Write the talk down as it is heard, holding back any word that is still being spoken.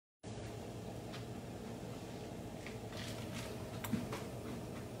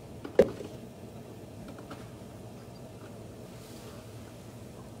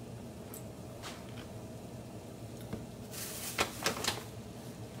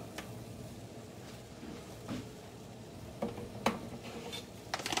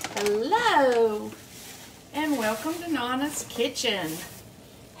Hello, and welcome to Nonna's Kitchen.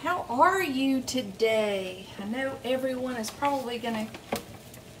 How are you today? I know everyone is probably gonna...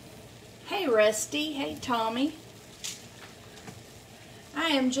 Hey Rusty, hey Tommy. I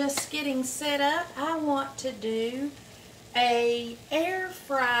am just getting set up. I want to do a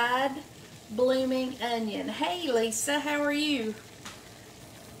air-fried blooming onion. Hey Lisa, how are you?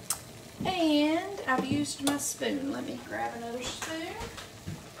 And I've used my spoon. Let me grab another spoon.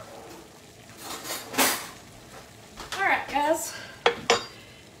 Alright guys,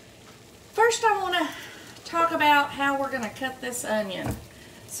 first I want to talk about how we're going to cut this onion.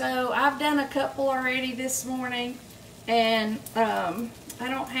 So I've done a couple already this morning, and I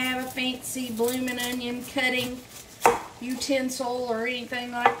don't have a fancy blooming onion cutting utensil or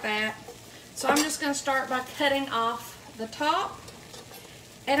anything like that. So I'm just going to start by cutting off the top.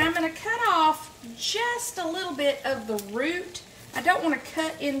 And I'm going to cut off just a little bit of the root. I don't want to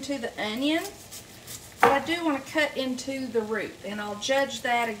cut into the onion, but I do want to cut into the root. And I'll judge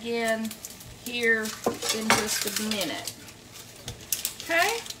that again here in just a minute.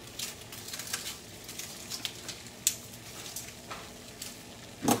 Okay?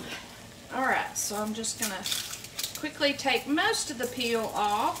 Alright, so I'm just going to quickly take most of the peel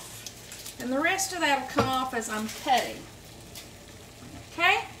off. And the rest of that will come off as I'm cutting.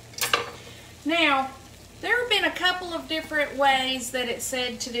 Okay? Now, there have been a couple of different ways that it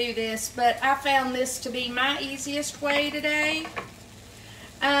said to do this, but I found this to be my easiest way today.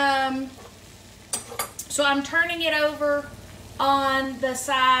 So I'm turning it over on the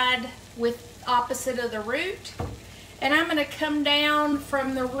side with opposite of the root, and I'm going to come down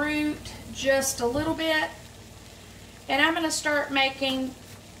from the root just a little bit, and I'm going to start making,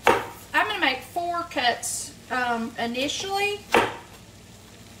 I'm going to make 4 cuts initially.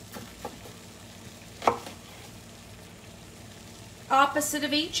 Opposite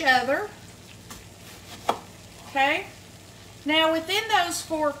of each other. Okay. Now within those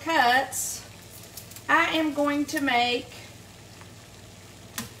 4 cuts, I am going to make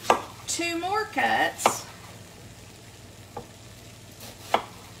 2 more cuts.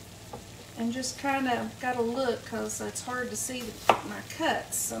 And just kind of got to look, because it's hard to see my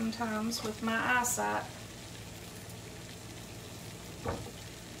cuts sometimes with my eyesight.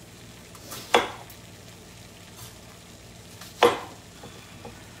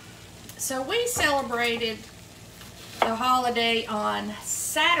 So we celebrated the holiday on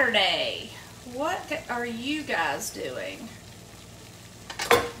Saturday. What are you guys doing? 1,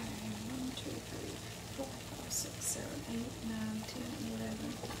 2, 3, 4, 5, 6, 7, 8, 9, 10,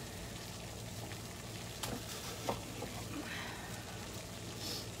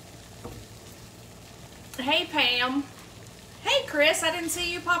 11. Hey Pam. Hey Chris, I didn't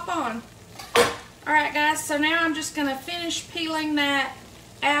see you pop on. Alright guys, so now I'm just going to finish peeling that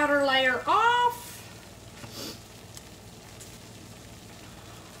outer layer off.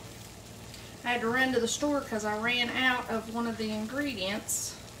 I had to run to the store because I ran out of one of the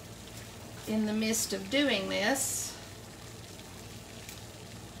ingredients in the midst of doing this.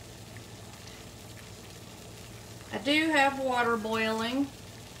 I do have water boiling,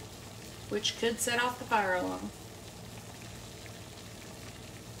 which could set off the fire alarm.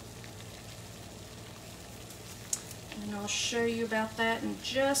 And I'll show you about that in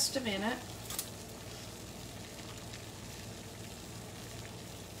just a minute.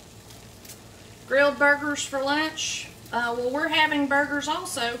 Grilled burgers for lunch. Well, we're having burgers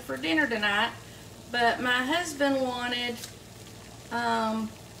also for dinner tonight, but my husband wanted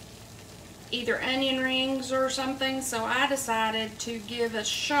either onion rings or something, so I decided to give a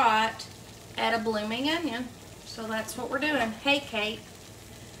shot at a blooming onion. So that's what we're doing. Hey, Kate.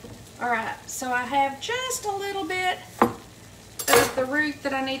 Alright, so I have just a little bit of the root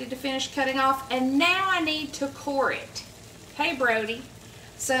that I needed to finish cutting off, and now I need to core it. Hey Brody.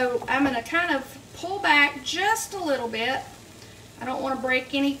 So I'm going to kind of pull back just a little bit. I don't want to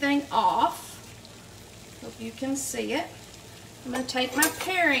break anything off. Hope you can see it. I'm going to take my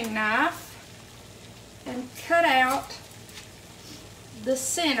paring knife and cut out the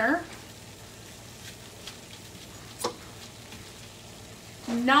center.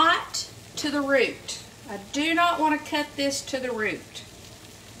 Not to the root. I do not want to cut this to the root.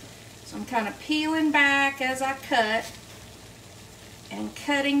 So I'm kind of peeling back as I cut and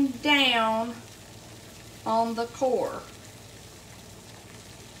cutting down on the core.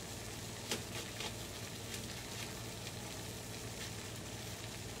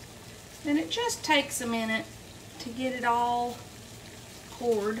 And it just takes a minute to get it all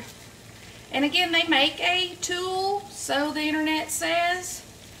cored. And again, they make a tool, so the internet says,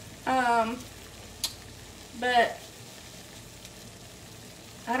 but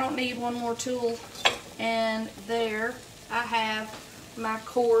I don't need one more tool. And there I have my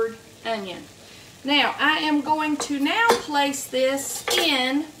cored onion. Now, I am going to now place this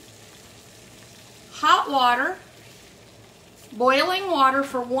in hot water, boiling water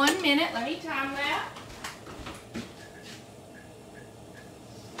for 1 minute. Let me time that.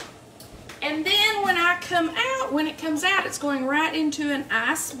 And then when it comes out, it's going right into an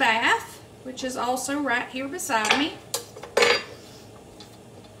ice bath, which is also right here beside me.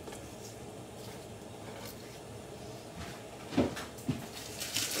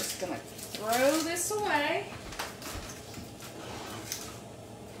 Just gonna throw this away.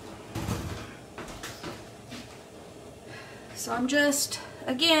 So I'm just,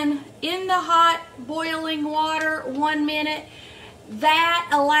 again, in the hot boiling water 1 minute. That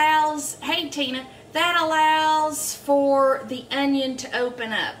allows, hey Tina, that allows for the onion to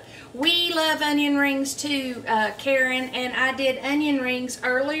open up. We love onion rings too, Karen, and I did onion rings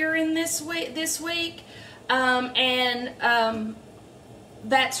earlier in this week,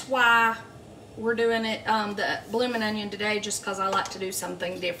 that's why we're doing it, the blooming onion today, just because I like to do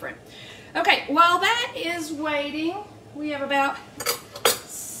something different. Okay, while that is waiting, we have about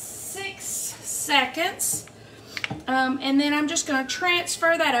 6 seconds. And then I'm just going to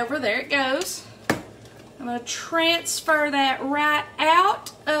transfer that over. There it goes. I'm going to transfer that right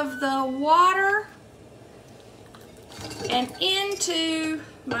out of the water and into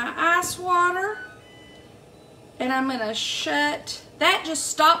my ice water. And I'm going to shut. That just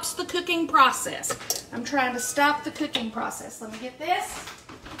stops the cooking process. I'm trying to stop the cooking process. Let me get this.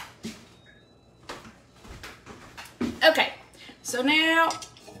 Okay, so now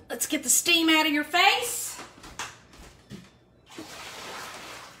let's get the steam out of your face.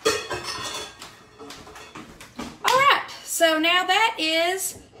 So now that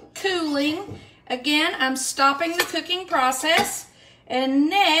is cooling. Again, I'm stopping the cooking process. And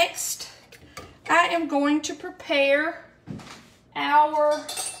next, I am going to prepare our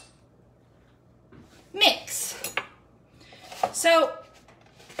mix. So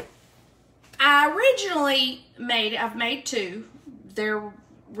I originally I've made 2. They're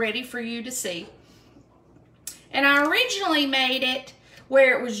ready for you to see. And I originally made it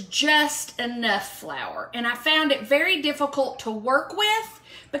where it was just enough flour. And I found it very difficult to work with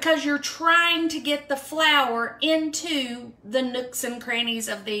because you're trying to get the flour into the nooks and crannies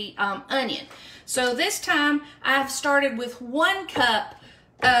of the onion. So this time I've started with 1 cup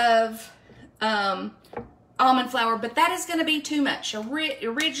of almond flour, but that is gonna be too much.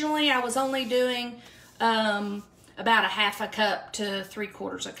 Originally I was only doing about 1/2 cup to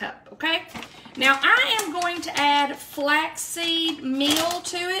 3/4 cup, okay? Now I am going to add flaxseed meal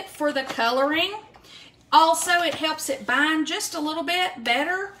to it for the coloring. Also, it helps it bind just a little bit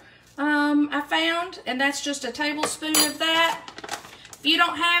better, I found, and that's just a tablespoon of that. If you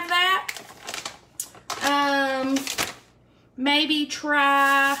don't have that, maybe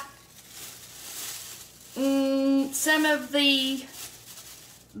try some of the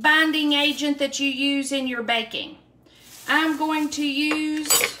binding agent that you use in your baking. I'm going to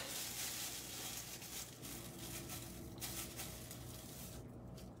use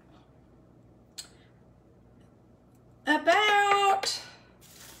about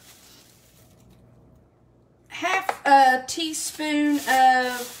 1/2 teaspoon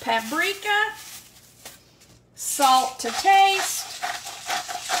of paprika, salt to taste.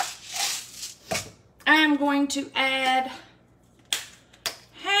 I'm going to add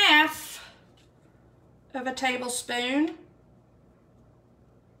 1/2 of a tablespoon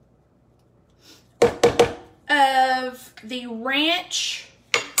of the ranch,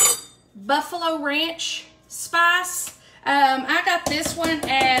 buffalo ranch spice. I got this one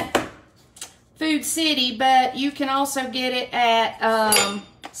at Food City, but you can also get it at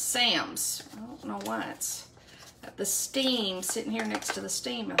Sam's. I don't know why it's the steam sitting here next to the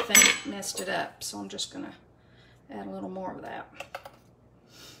steam, I think messed it up. So I'm just gonna add a little more of that.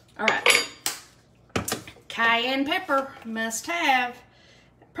 All right, cayenne pepper, must have.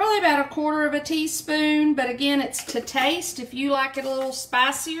 Probably about 1/4 teaspoon, but again, it's to taste. If you like it a little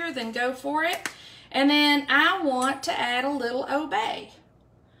spicier, then go for it. And then I want to add a little obey.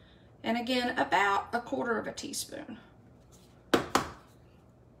 And again, about 1/4 teaspoon.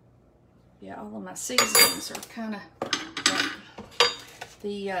 Yeah, all of my seasonings are kind of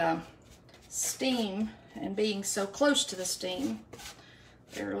the steam, and being so close to the steam,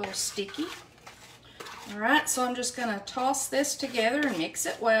 they're a little sticky. All right, so I'm just gonna toss this together and mix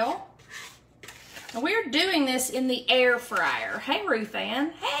it well. Now we're doing this in the air fryer. Hey, Ruth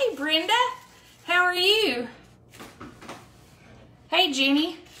Ann. Hey, Brenda. How are you? Hey,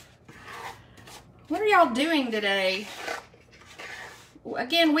 Jeannie. What are y'all doing today?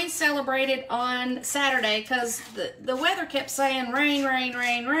 again, we celebrated on Saturday because the weather kept saying rain, rain,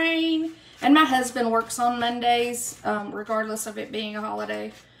 rain, rain. And my husband works on Mondays, regardless of it being a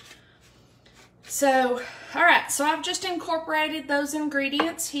holiday. So, all right, so I've just incorporated those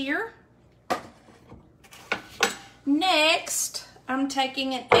ingredients here. Next, I'm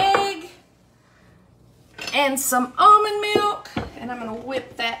taking an egg and some almond milk, and I'm gonna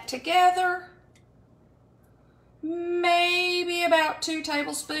whip that together. Maybe about 2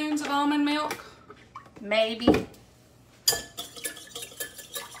 tablespoons of almond milk, maybe.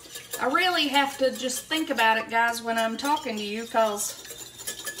 I really have to just think about it, guys, when I'm talking to you,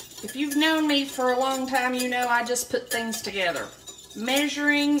 because if you've known me for a long time, you know I just put things together.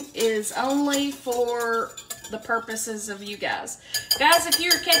 Measuring is only for the purposes of you guys. Guys, if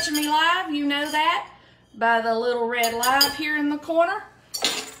you're catching me live, you know that by the little red live here in the corner.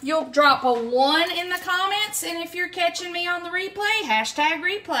 You'll drop a 1 in the comments, and if you're catching me on the replay, hashtag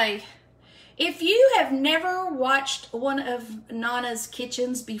replay. If you have never watched one of Nonna's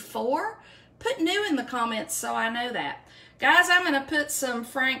kitchens before, put new in the comments so I know that. Guys, I'm going to put some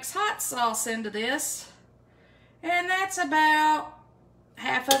Frank's hot sauce into this, and that's about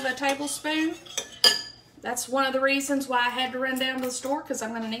half of a tablespoon. That's one of the reasons why I had to run down to the store, because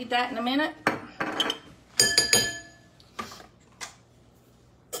I'm going to need that in a minute.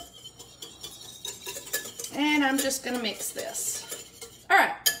 And I'm just going to mix this. All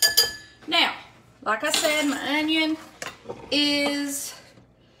right. Now, like I said, my onion is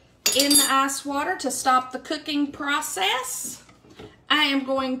in the ice water to stop the cooking process. I am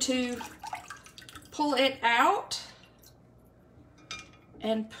going to pull it out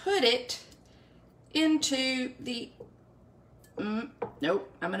and put it into the,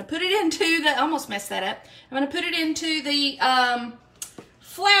 nope, I'm going to put it into the, almost messed that up. I'm going to put it into the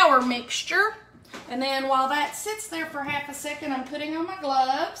flour mixture. And then while that sits there for half a second, I'm putting on my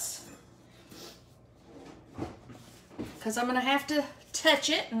gloves, because I'm going to have to touch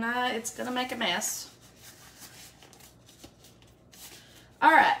it, and it's going to make a mess.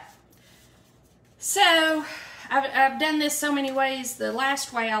 All right. So I've done this so many ways. The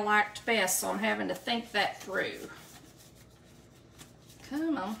last way I liked best, so I'm having to think that through.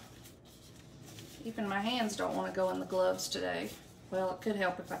 Come on. Even my hands don't want to go in the gloves today. Well, it could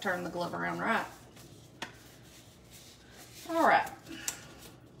help if I turn the glove around right. All right.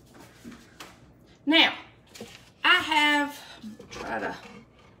 Now, I have, try to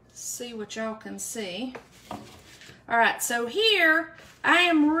see what y'all can see. All right, so here I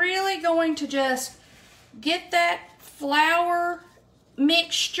am really going to just get that flour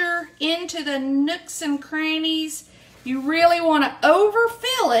mixture into the nooks and crannies. You really want to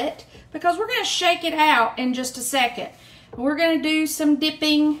overfill it, because we're going to shake it out in just a second. We're going to do some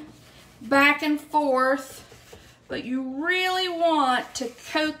dipping back and forth, but you really want to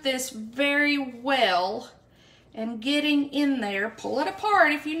coat this very well and getting in there. Pull it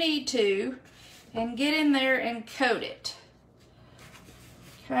apart if you need to, and get in there and coat it.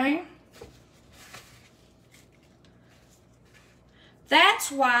 Okay? That's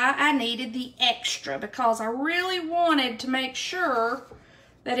why I needed the extra, because I really wanted to make sure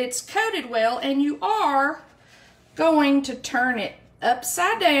that it's coated well, and you are going to turn it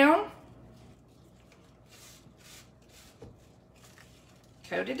upside down.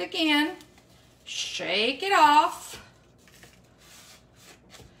 Coat it again. Shake it off.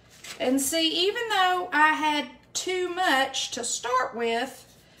 And see, even though I had too much to start with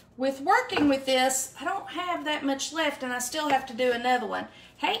working with this, I don't have that much left, and I still have to do another one.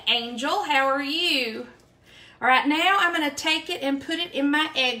 Hey, Angel, how are you? All right, now I'm going to take it and put it in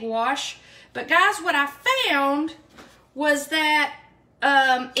my egg wash. But guys, what I found was that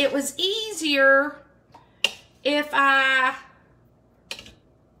it was easier if I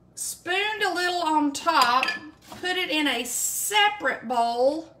spooned a little on top, put it in a separate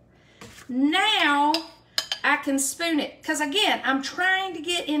bowl. Now I can spoon it, because again, I'm trying to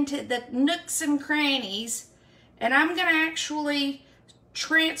get into the nooks and crannies, and I'm going to actually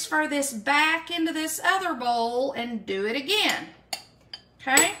transfer this back into this other bowl and do it again.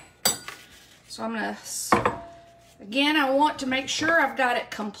 Okay? So I'm going to, again, I want to make sure I've got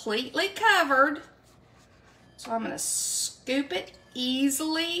it completely covered. So I'm going to scoop it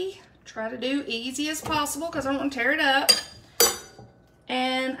easily. Try to do easy as possible, because I don't want to tear it up.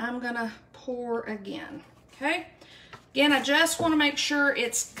 And I'm going to pour again. Okay? Again, I just want to make sure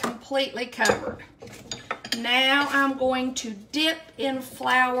it's completely covered. Now I'm going to dip in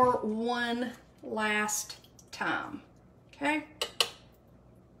flour one last time. Okay?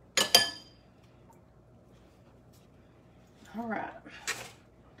 All right.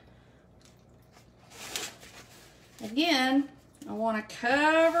 Again, I want to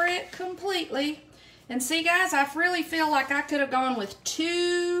cover it completely. And see, guys, I really feel like I could have gone with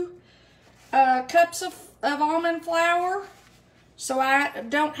 2 cups of almond flour, so I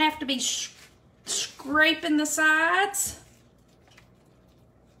don't have to be scraping the sides.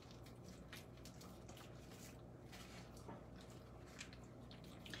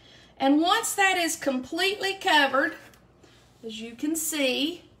 And once that is completely covered, as you can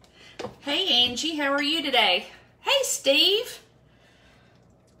see, hey Angie, how are you today? Hey Steve,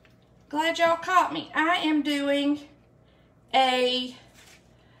 glad y'all caught me. I am doing a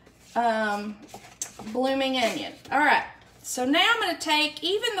blooming onion. All right, so now I'm going to take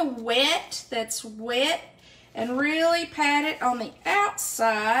even the wet that's wet and really pat it on the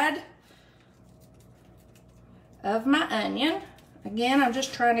outside of my onion. Again, I'm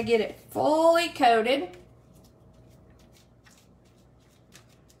just trying to get it fully coated.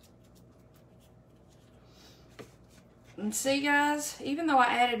 And see, guys, even though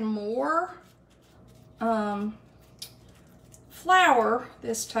I added more flour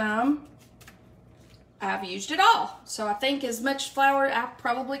this time, I've used it all. So I think as much flour, I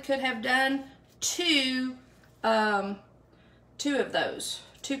probably could have done 2 of those,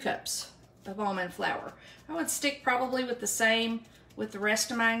 2 cups of almond flour. I would stick probably with the same with the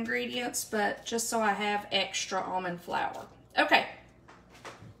rest of my ingredients, but just so I have extra almond flour. Okay,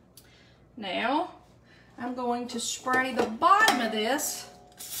 now I'm going to spray the bottom of this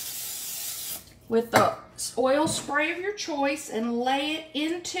with the oil spray of your choice and lay it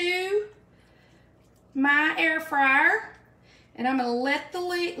into my air fryer. And I'm going to let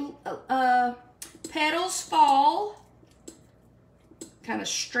the petals fall, kind of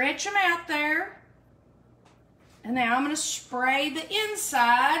stretch them out there. And now I'm going to spray the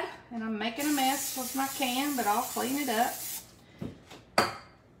inside, and I'm making a mess with my can, but I'll clean it up.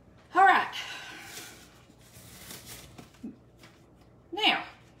 All right. Now,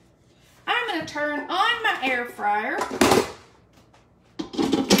 I'm going to turn on my air fryer,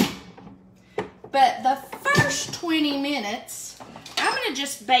 but the first 20 minutes, I'm going to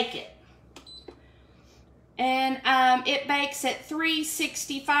just bake it. And it bakes at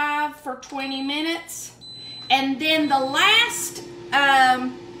 365 for 20 minutes. And then the last,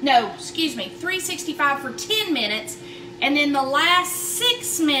 365 for 10 minutes. And then the last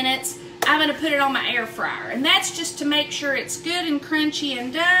 6 minutes, I'm going to put it on my air fryer. And that's just to make sure it's good and crunchy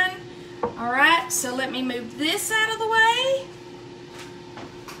and done. All right, so let me move this out of the way.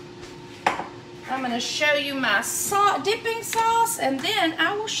 I'm going to show you my dipping sauce, and then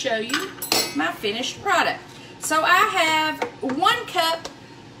I will show you my finished product. So I have 1 cup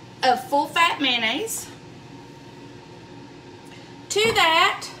of full-fat mayonnaise. To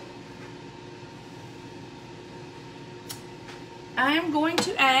that, I am going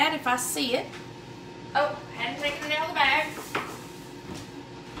to add, if I see it, oh, I hadn't taken it out of the bag.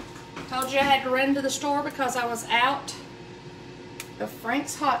 Told you I had to run to the store because I was out of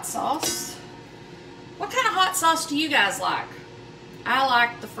Frank's hot sauce. What kind of hot sauce do you guys like? I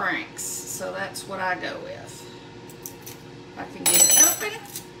like the Frank's, so that's what I go with. If I can get it open.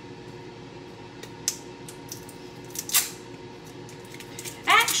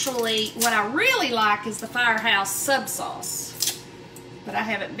 Actually, what I really like is the Firehouse sub sauce, but I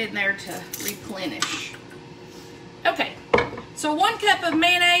haven't been there to replenish. Okay, so 1 cup of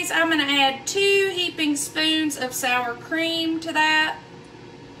mayonnaise. I'm going to add 2 heaping spoons of sour cream to that.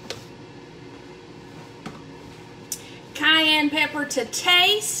 Cayenne pepper to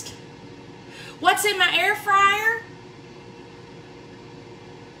taste. What's in my air fryer?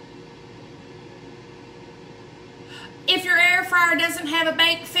 If your air fryer doesn't have a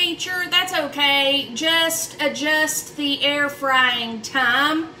bake feature, that's okay. Just adjust the air frying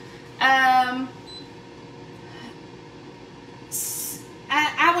time. I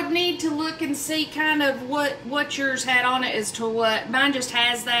would need to look and see kind of what yours had on it as to what. Mine just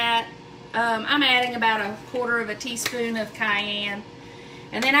has that. I'm adding about 1/4 teaspoon of cayenne.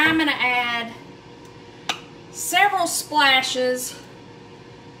 And then I'm going to add several splashes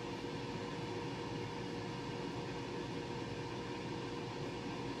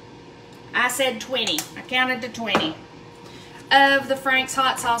I said 20. I counted to 20 of the Frank's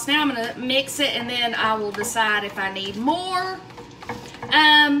hot sauce. Now I'm going to mix it, and then I will decide if I need more.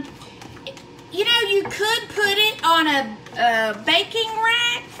 You know, you could put it on a baking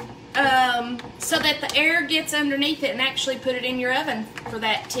rack so that the air gets underneath it, and actually put it in your oven for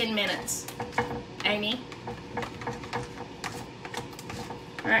that 10 minutes. Amy?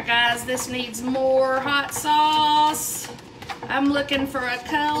 Alright guys, this needs more hot sauce. I'm looking for a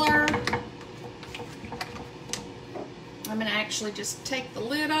color. I'm going to actually just take the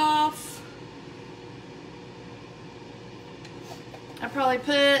lid off. I probably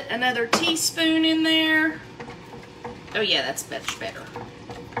put another teaspoon in there. Oh yeah, that's much better.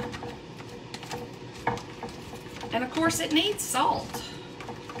 And of course it needs salt.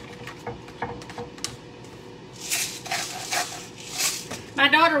 My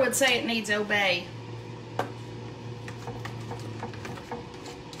daughter would say it needs obey.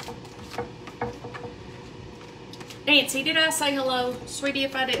 Nancy, did I say hello? Sweetie,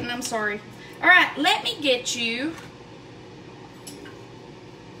 if I didn't, I'm sorry. All right, let me get you.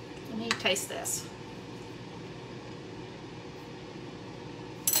 Let me taste this.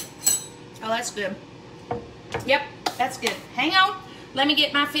 Oh, that's good. Yep, that's good. Hang on. Let me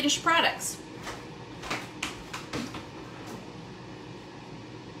get my finished products.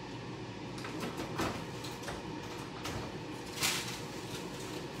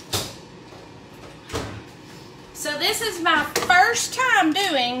 So this is my first time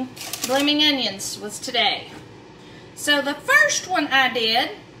doing blooming onions was today. So the first one I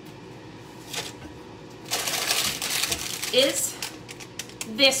did is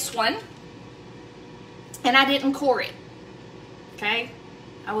this one. And I didn't core it, okay?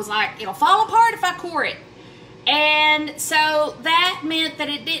 I was like, it'll fall apart if I core it. And so that meant that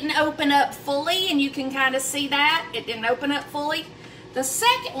it didn't open up fully, and you can kind of see that. It didn't open up fully. The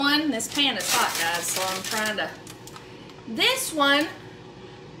second one, this pan is hot, guys, so I'm trying to... This one,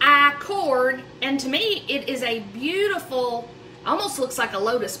 I cored, and to me, it is a beautiful, almost looks like a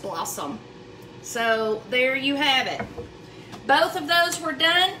lotus blossom. So there you have it. Both of those were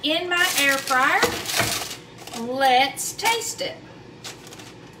done in my air fryer. Let's taste it.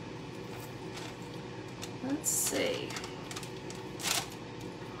 Let's see.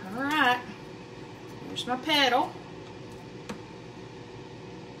 All right. Here's my pedal.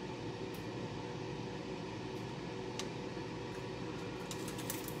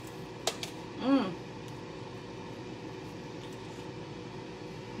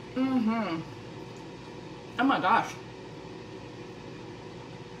 Oh my gosh.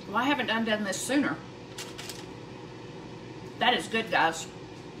 Why haven't I done this sooner? That is good, guys.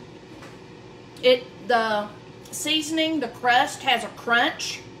 The seasoning, the crust has a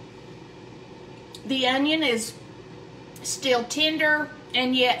crunch. The onion is still tender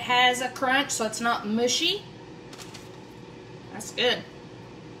and yet has a crunch, so it's not mushy. That's good.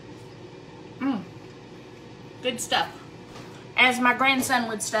 Good stuff. As my grandson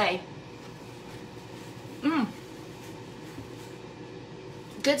would say.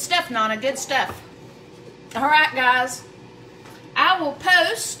 Good stuff, Nonna. Good stuff. All right, guys. I will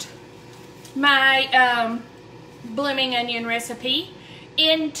post my blooming onion recipe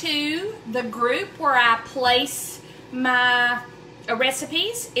into the group where I place my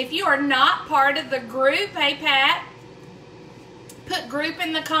recipes. If you are not part of the group, hey Pat, put group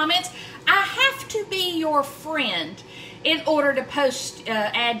in the comments. I have to be your friend in order to post,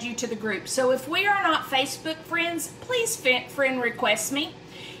 add you to the group. So if we are not Facebook friends, please friend request me.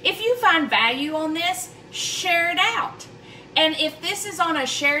 If you find value on this, share it out. And if this is on a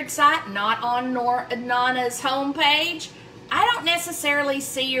shared site, not on Nonna's homepage, I don't necessarily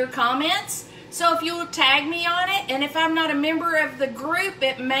see your comments. So if you'll tag me on it, and if I'm not a member of the group,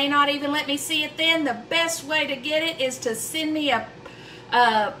 it may not even let me see it then. The best way to get it is to send me a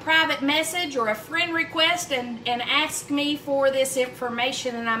private message or a friend request and ask me for this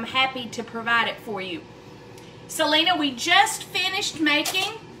information, and I'm happy to provide it for you. Selena, we just finished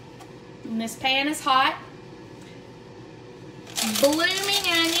making, and this pan is hot, blooming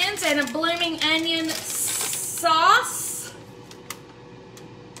onions and a blooming onion sauce,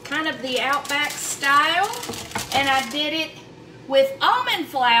 kind of the Outback style, and I did it with almond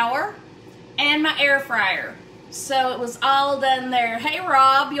flour and my air fryer. So it was all done there. Hey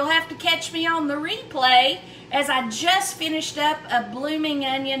Rob, you'll have to catch me on the replay as I just finished up a blooming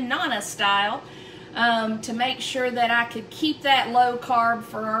onion Nonna style to make sure that I could keep that low carb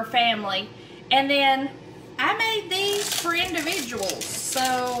for our family. And then I made these for individuals,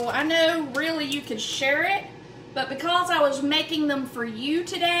 so I know really you could share it, but because I was making them for you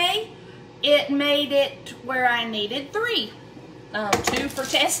today, it made it where I needed 3. 2 for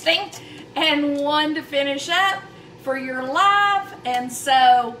testing and 1 to finish up for your live. And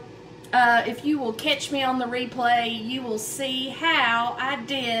so if you will catch me on the replay, you will see how I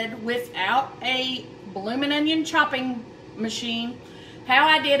did without a blooming onion chopping machine, how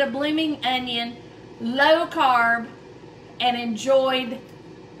I did a blooming onion low carb and enjoyed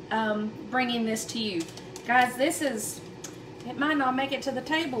bringing this to you guys. This is, it might not make it to the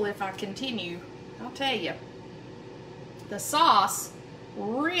table if I continue. I'll tell you, the sauce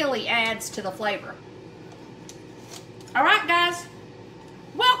really adds to the flavor. All right, guys,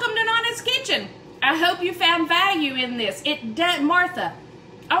 welcome to Nonna's Kitchen. I I hope you found value in this. It does, Martha.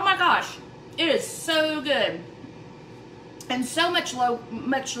 Oh my gosh, it is so good. And so much lower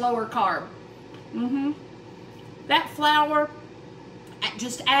carb. That flour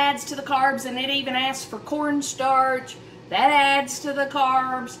just adds to the carbs, and it even asks for cornstarch. That adds to the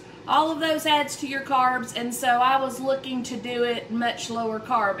carbs. All of those adds to your carbs, and so I was looking to do it much lower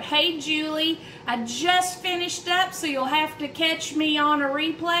carb. Hey Julie, I just finished up, so you'll have to catch me on a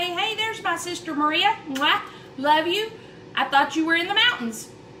replay. Hey, there's my sister Maria. Mwah. Love you. I thought you were in the mountains.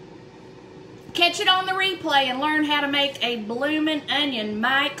 Catch it on the replay and learn how to make a bloomin' onion.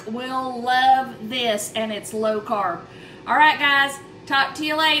 Mike will love this, and it's low carb. All right, guys. Talk to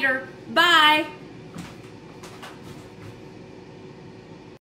you later. Bye.